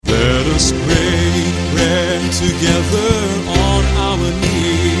us break bread together on our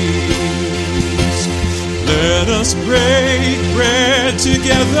knees. Let us break bread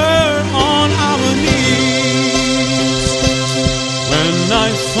together on our knees. When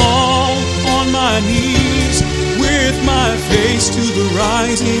I fall on my knees with my face to the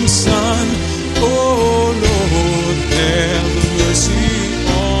rising sun, oh Lord, have mercy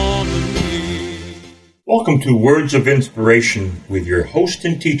on me. Welcome to Words of Inspiration with your host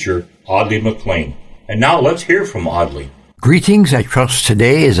and teacher, Audley McLean. And now let's hear from Audley. Greetings. I trust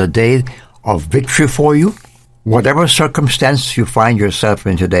today is a day of victory for you. Whatever circumstance you find yourself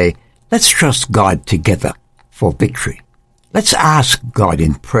in today, let's trust God together for victory. Let's ask God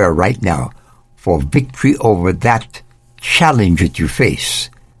in prayer right now for victory over that challenge that you face,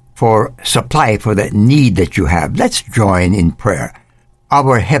 for supply for that need that you have. Let's join in prayer.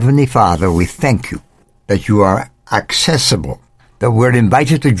 Our Heavenly Father, we thank you that you are accessible, that we're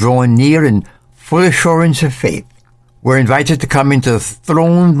invited to draw near in full assurance of faith. We're invited to come into the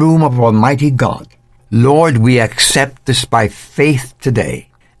throne room of Almighty God. Lord, we accept this by faith today,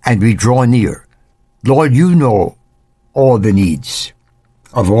 and we draw near. Lord, you know all the needs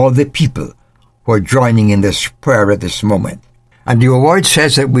of all the people who are joining in this prayer at this moment. And your word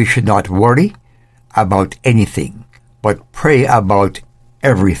says that we should not worry about anything, but pray about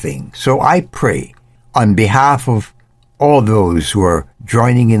everything. So I pray on behalf of all those who are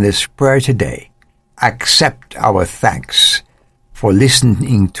joining in this prayer today, accept our thanks for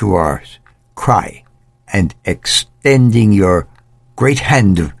listening to our cry and extending your great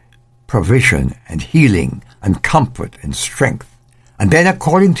hand of provision and healing and comfort and strength. And then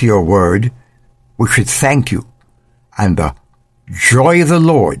according to your word, we should thank you, and the joy of the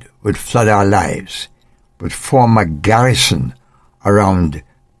Lord would flood our lives, would form a garrison around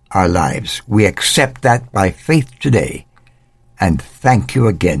our lives. We accept that by faith today, and thank you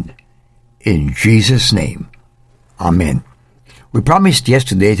again. In Jesus' name, amen. We promised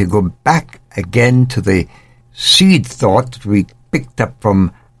yesterday to go back again to the seed thought that we picked up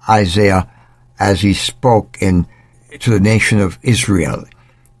from Isaiah as he spoke to the nation of Israel.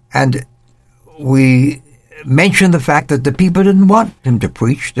 And we mentioned the fact that the people didn't want him to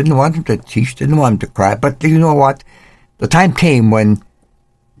preach, didn't want him to teach, didn't want him to cry. But you know what? The time came when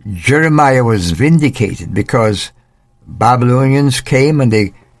Jeremiah was vindicated because Babylonians came and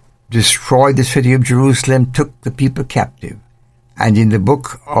they destroyed the city of Jerusalem, took the people captive. And in the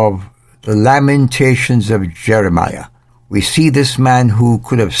book of the Lamentations of Jeremiah, we see this man who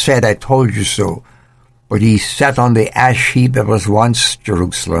could have said, I told you so, but he sat on the ash heap that was once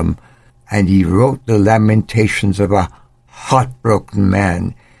Jerusalem, and he wrote the Lamentations of a heartbroken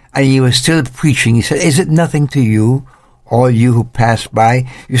man. And he was still preaching. He said, is it nothing to you, all you who pass by?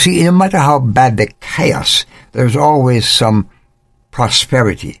 You see, no matter how bad the chaos, there's always some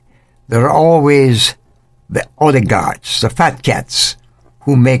prosperity. There are always the oligarchs, the fat cats,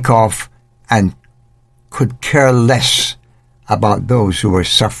 who make off and could care less about those who were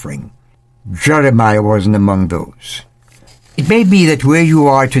suffering. Jeremiah wasn't among those. It may be that where you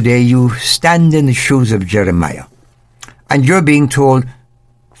are today, you stand in the shoes of Jeremiah, and you're being told,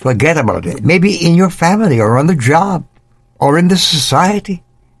 forget about it. Maybe in your family or on the job or in the society.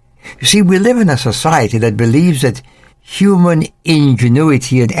 You see, we live in a society that believes that human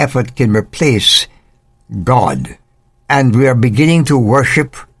ingenuity and effort can replace God. And we are beginning to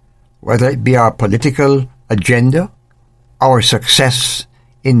worship, whether it be our political agenda, our success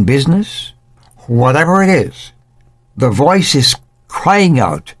in business, whatever it is. The voice is crying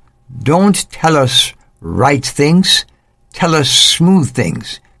out, don't tell us right things, tell us smooth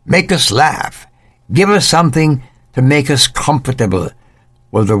things, make us laugh, give us something to make us comfortable.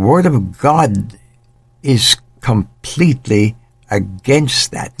 Well, the Word of God is completely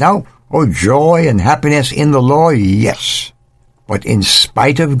against that. Now, joy and happiness in the Lord, yes. But in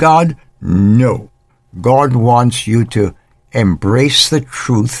spite of God, no. God wants you to embrace the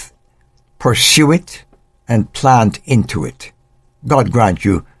truth, pursue it, and plant into it. God grant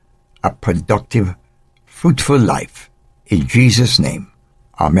you a productive, fruitful life. In Jesus' name,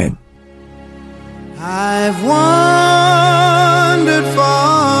 amen. I've wandered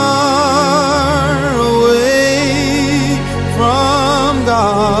far away from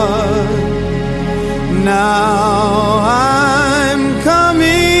God. Now I'm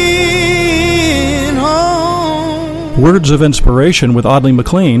coming home. Words of Inspiration with Audley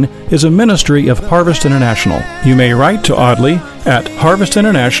McLean is a ministry of Harvest International. You may write to Audley at Harvest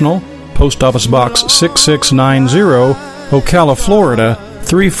International, Post Office Box 6690, Ocala, Florida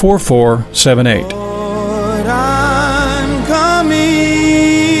 34478.